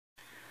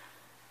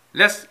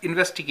Let's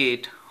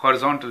investigate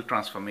horizontal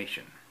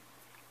transformation.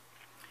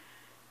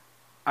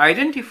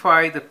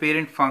 Identify the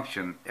parent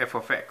function f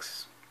of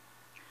x.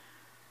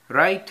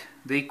 Write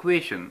the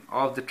equation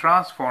of the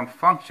transformed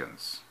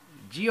functions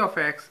g of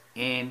x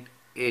and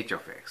h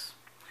of x.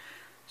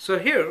 So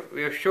here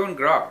we have shown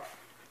graph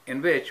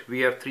in which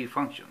we have three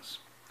functions.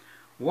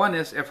 One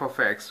is f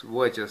of x,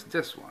 which is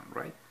this one,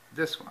 right?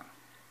 This one.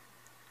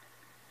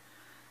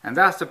 And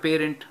that's the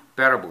parent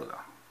parabola,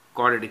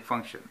 quadratic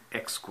function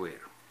x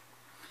squared.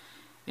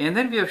 And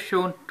then we have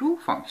shown two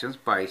functions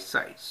by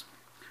sides.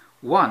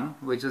 One,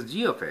 which is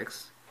g of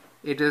x,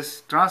 it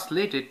is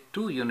translated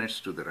 2 units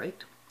to the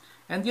right.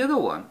 And the other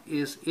one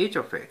is h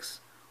of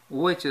x,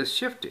 which is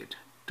shifted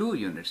 2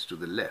 units to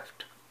the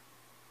left.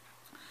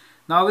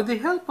 Now with the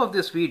help of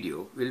this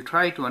video, we'll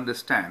try to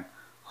understand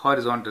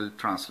horizontal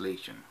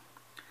translation.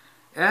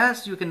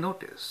 As you can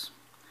notice,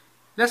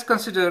 let's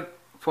consider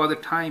for the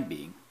time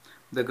being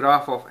the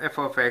graph of f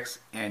of x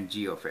and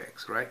g of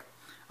x, right?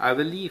 I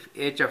will leave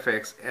h of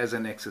x as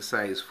an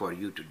exercise for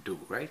you to do,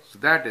 right? So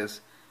that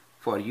is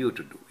for you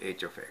to do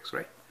h of x,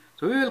 right?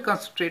 So we will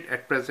concentrate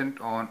at present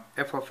on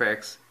f of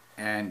x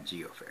and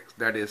g of x.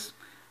 That is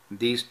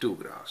these two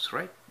graphs,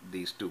 right?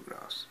 These two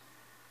graphs.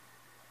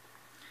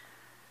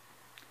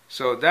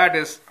 So that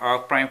is our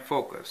prime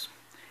focus.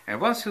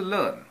 And once you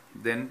learn,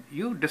 then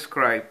you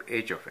describe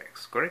h of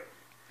x, correct?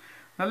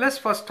 Now let's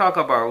first talk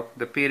about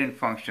the parent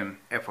function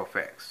f of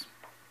x.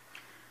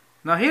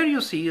 Now here you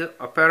see a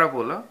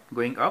parabola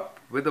going up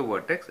with a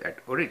vertex at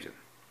origin.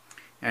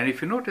 And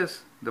if you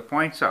notice, the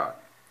points are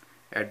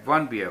at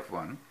 1 we have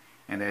 1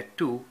 and at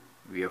 2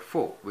 we have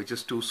 4, which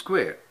is 2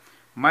 square.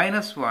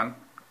 Minus 1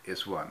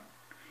 is 1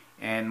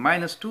 and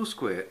minus 2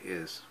 square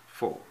is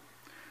 4.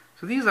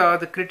 So these are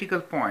the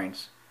critical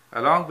points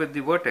along with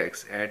the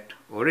vertex at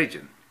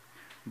origin.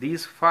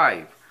 These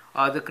 5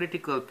 are the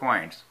critical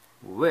points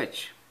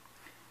which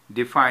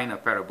define a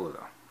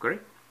parabola,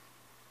 correct?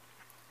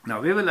 Now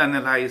we will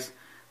analyze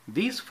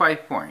these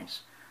 5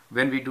 points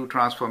when we do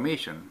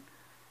transformation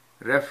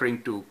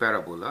referring to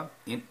parabola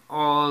in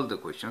all the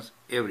questions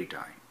every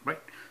time,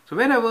 right? So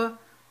whenever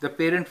the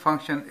parent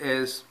function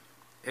is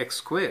x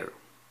squared,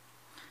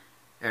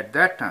 at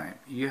that time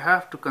you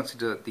have to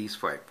consider these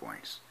 5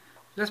 points.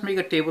 Let's make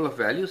a table of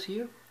values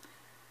here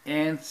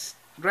and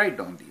write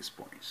down these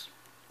points.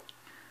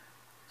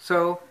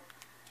 So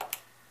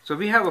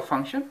we have a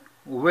function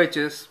which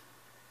is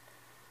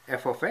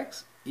f of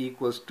x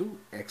equals to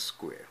x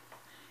squared.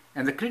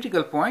 And the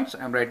critical points,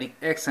 I'm writing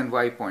x and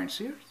y points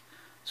here.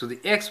 So the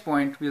x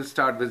point will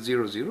start with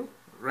 0, 0,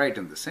 right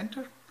in the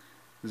center,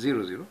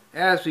 0, 0.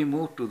 As we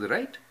move to the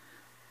right,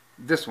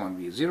 this one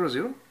will be 0,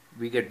 0,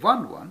 we get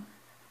 1, 1.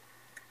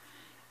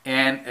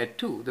 And at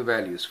 2, the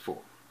value is 4.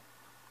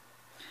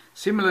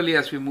 Similarly,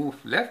 as we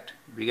move left,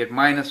 we get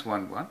minus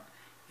 1, 1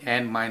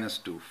 and minus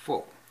 2,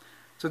 4.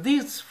 So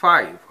these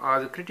 5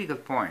 are the critical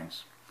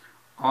points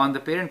on the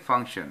parent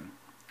function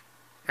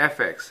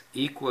fx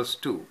equals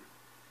to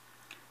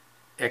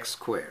x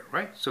squared,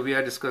 right? So we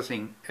are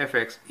discussing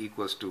fx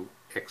equals to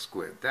x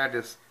squared. That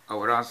is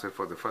our answer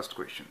for the first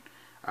question.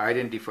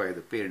 Identify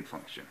the parent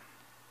function.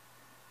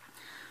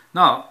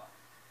 Now,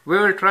 we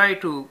will try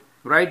to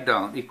write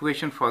down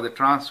equation for the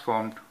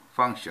transformed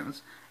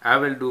functions. I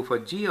will do for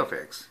g of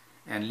x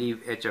and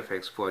leave h of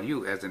x for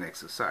you as an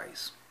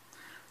exercise.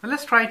 Now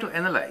let's try to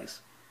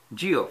analyze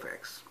g of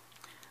x.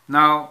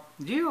 Now,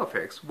 g of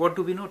x, what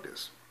do we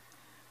notice?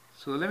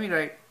 So let me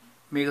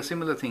make a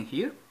similar thing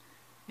here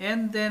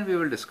and then we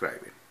will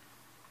describe it.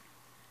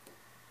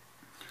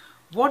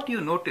 What do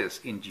you notice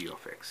in g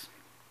of x?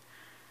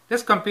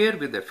 Let's compare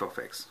with f of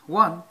x.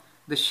 One,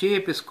 the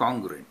shape is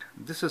congruent.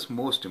 This is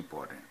most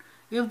important.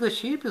 If the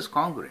shape is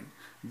congruent,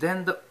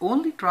 then the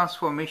only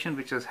transformation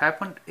which has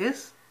happened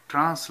is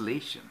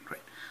translation,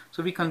 right?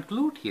 So we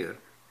conclude here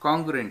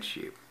congruent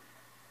shape.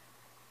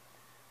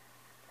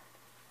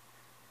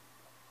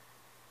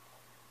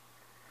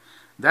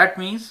 That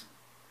means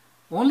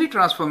only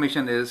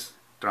transformation is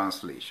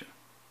translation.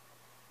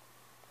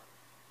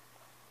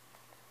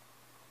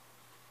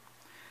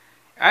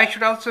 I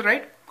should also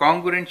write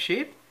congruent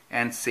shape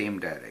and same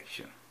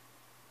direction.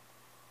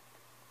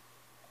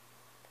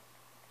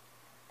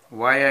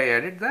 Why I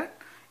added that?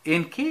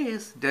 In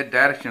case the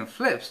direction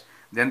flips,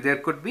 then there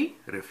could be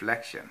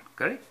reflection,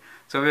 correct?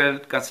 So we will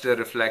consider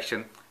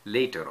reflection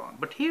later on.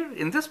 But here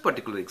in this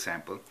particular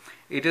example,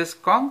 it is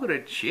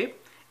congruent shape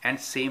and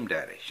same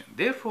direction.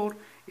 Therefore,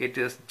 it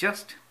is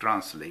just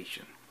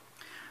translation.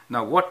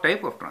 Now, what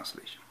type of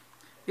translation?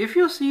 If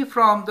you see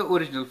from the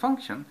original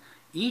function,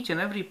 each and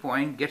every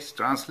point gets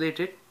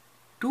translated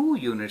 2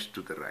 units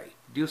to the right.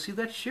 Do you see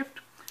that shift?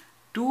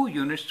 2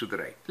 units to the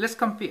right. Let's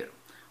compare.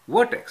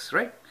 Vertex,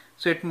 right?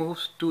 So it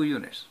moves 2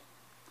 units.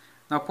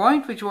 Now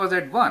point which was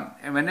at 1,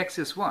 and when x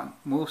is 1,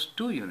 moves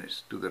 2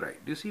 units to the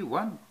right. Do you see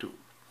 1, 2?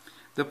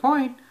 The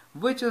point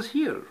which is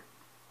here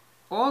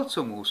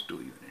also moves 2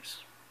 units.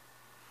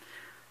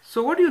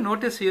 So what do you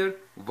notice here?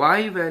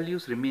 Y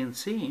values remain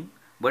same,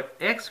 but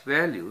x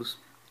values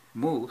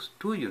moves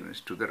 2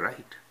 units to the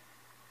right.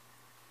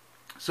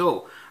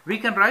 So we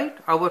can write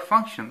our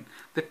function,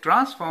 the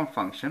transform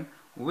function,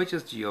 which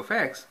is g of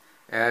x,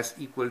 as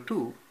equal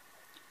to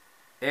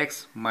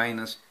x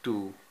minus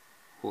 2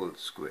 whole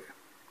square.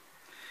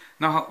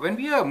 Now when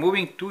we are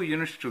moving 2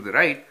 units to the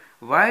right,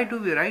 why do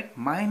we write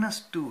minus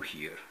 2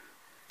 here?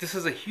 This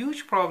is a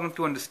huge problem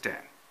to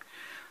understand.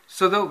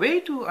 So the way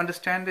to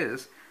understand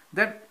is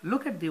that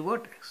look at the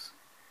vertex.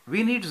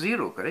 We need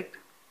 0, correct?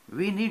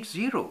 We need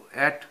 0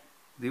 at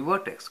the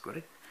vertex,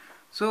 correct?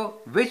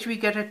 So which we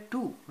get at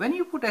 2. When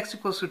you put x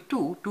equals to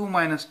 2, 2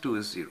 minus 2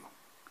 is 0.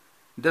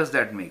 Does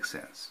that make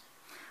sense?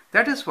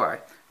 That is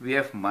why we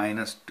have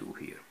minus 2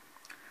 here.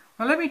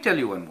 Now let me tell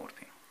you one more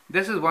thing.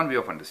 This is one way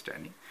of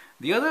understanding.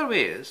 The other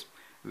way is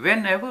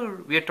whenever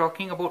we are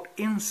talking about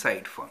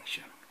inside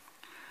function,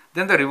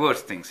 then the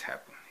reverse things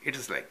happen. It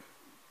is like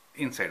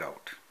inside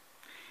out.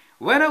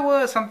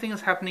 Whenever something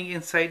is happening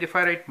inside, if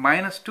I write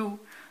minus 2,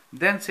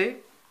 then say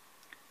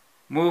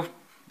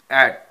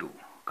add 2.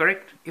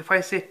 Correct? If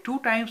I say 2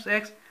 times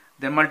x,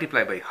 then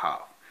multiply by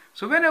half.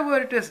 So whenever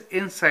it is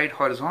inside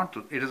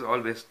horizontal, it is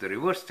always the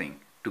reverse thing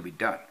to be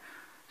done.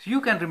 So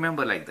you can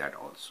remember like that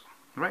also,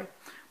 right?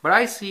 But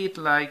I see it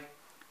like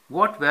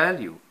what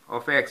value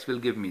of x will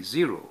give me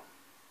 0?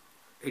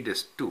 It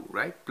is 2,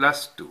 right?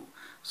 Plus 2.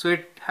 So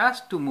it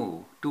has to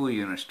move 2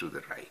 units to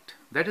the right.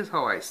 That is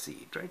how I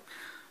see it, right?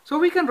 So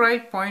we can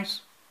write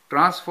points,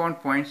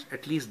 transformed points,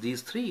 at least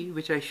these 3,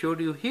 which I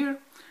showed you here.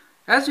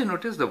 As you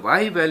notice, the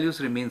y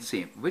values remain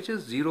same, which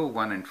is 0,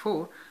 1 and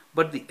 4,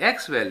 but the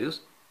x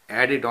values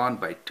added on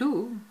by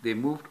 2, they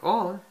moved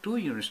all 2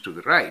 units to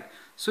the right.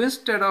 So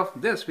instead of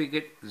this, we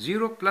get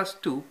 0 plus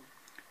 2,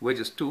 which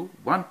is 2,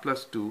 1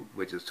 plus 2,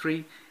 which is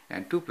 3,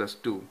 and 2 plus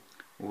 2,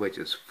 which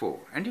is 4.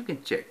 And you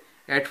can check.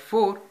 At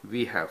 4,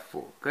 we have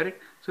 4,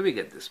 correct? So we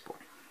get this point.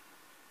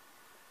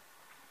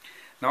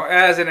 Now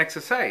as an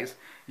exercise,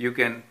 you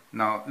can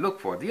now look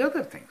for the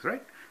other things,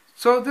 right?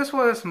 So this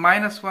was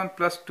minus 1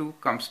 plus 2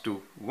 comes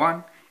to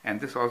 1,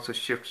 and this also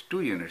shifts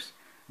 2 units,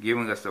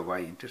 giving us the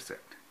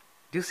y-intercept.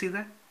 Do you see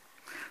that?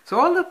 So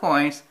all the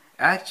points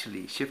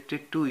actually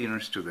shifted 2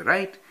 units to the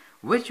right,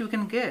 which you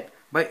can get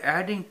by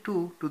adding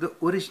 2 to the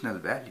original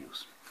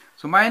values.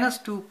 So minus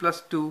 2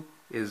 plus 2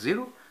 is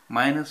 0,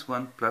 minus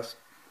 1 plus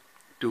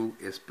 2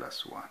 is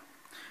plus 1.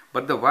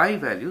 But the y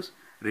values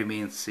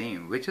remain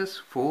same, which is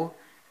 4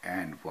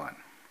 and 1.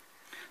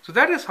 So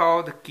that is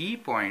how the key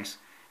points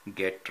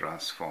get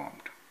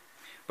transformed.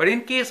 But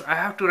in case I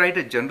have to write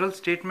a general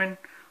statement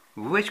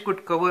which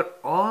could cover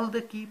all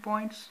the key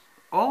points,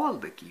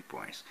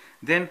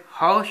 then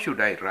how should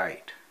I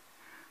write?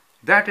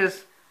 That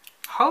is,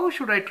 how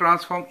should I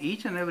transform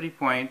each and every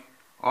point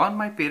on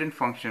my parent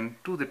function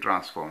to the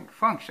transformed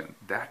function?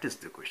 That is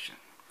the question.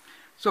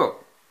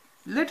 So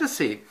let us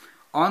say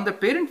on the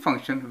parent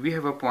function we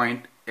have a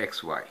point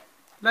xy,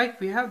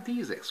 like we have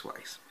these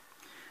xy's,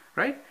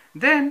 right?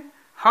 Then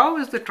how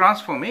is the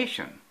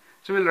transformation?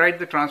 So we'll write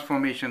the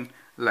transformation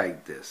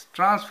like this.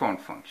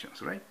 Transformed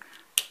functions, right?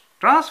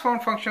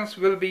 Transformed functions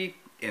will be,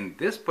 in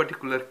this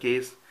particular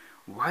case,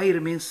 y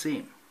remains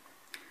same,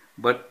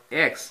 but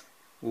x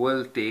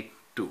will take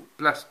 2,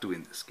 plus 2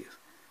 in this case.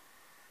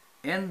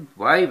 And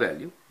y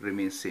value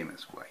remains same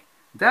as y.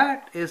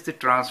 That is the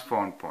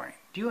transformed point.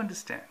 Do you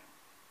understand?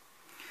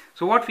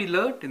 So what we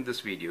learned in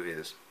this video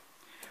is,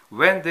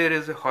 when there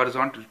is a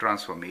horizontal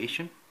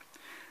transformation,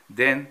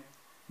 then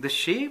the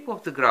shape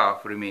of the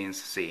graph remains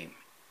same.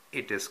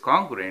 It is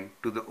congruent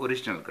to the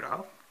original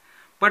graph,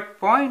 but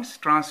points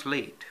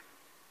translate.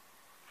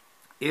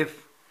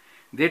 If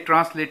they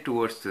translate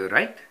towards the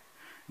right,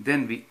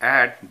 then we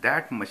add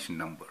that much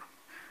number.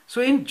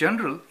 So in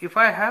general, if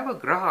I have a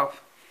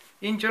graph,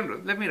 in general,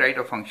 let me write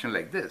a function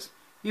like this.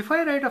 If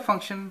I write a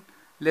function,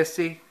 let's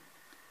say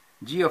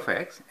g of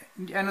x,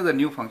 another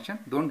new function,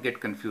 don't get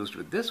confused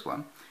with this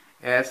one,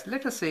 as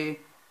let us say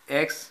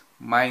x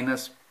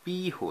minus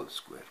p whole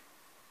square.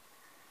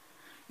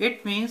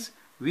 It means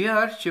we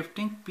are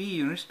shifting p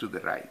units to the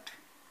right.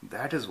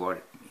 That is what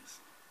it means.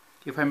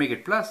 If I make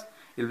it plus,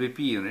 it will be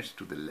p units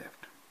to the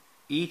left.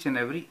 Each and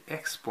every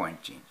x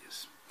point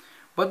changes.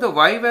 But the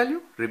y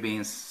value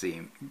remains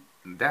same.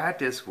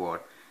 That is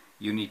what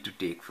you need to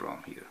take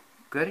from here.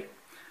 Correct?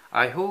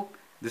 I hope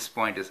this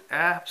point is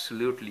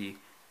absolutely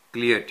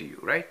clear to you,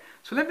 right?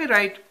 So let me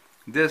write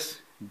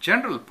this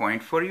general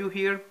point for you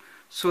here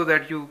so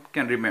that you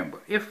can remember.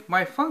 If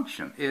my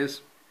function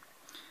is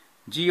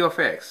g of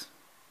x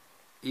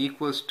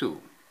equals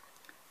to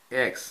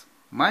x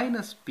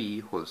minus p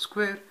whole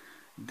square,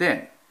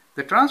 then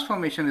the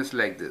transformation is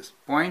like this.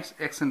 Points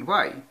x and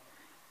y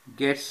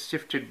gets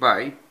shifted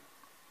by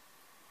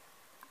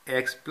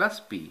x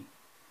plus p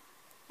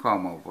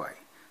comma y.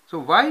 So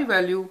y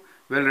value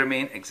will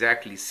remain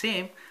exactly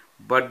same,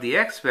 but the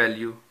x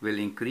value will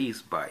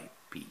increase by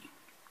p,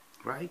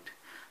 right?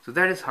 So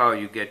that is how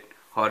you get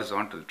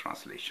horizontal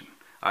translation.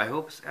 I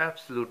hope it's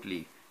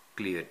absolutely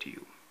clear to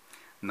you.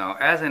 Now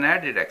as an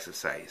added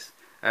exercise,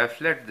 I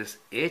have left this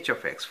h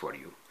of x for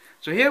you.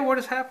 So here what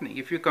is happening?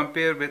 If you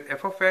compare with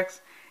f of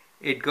x,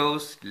 it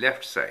goes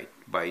left side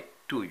by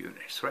 2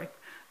 units, right?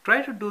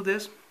 Try to do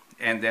this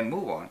and then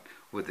move on.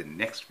 with the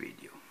next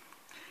video.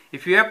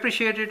 If you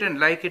appreciate it and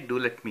like it, do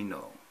let me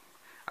know.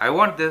 I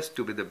want this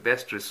to be the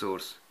best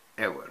resource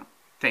ever.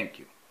 Thank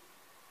you.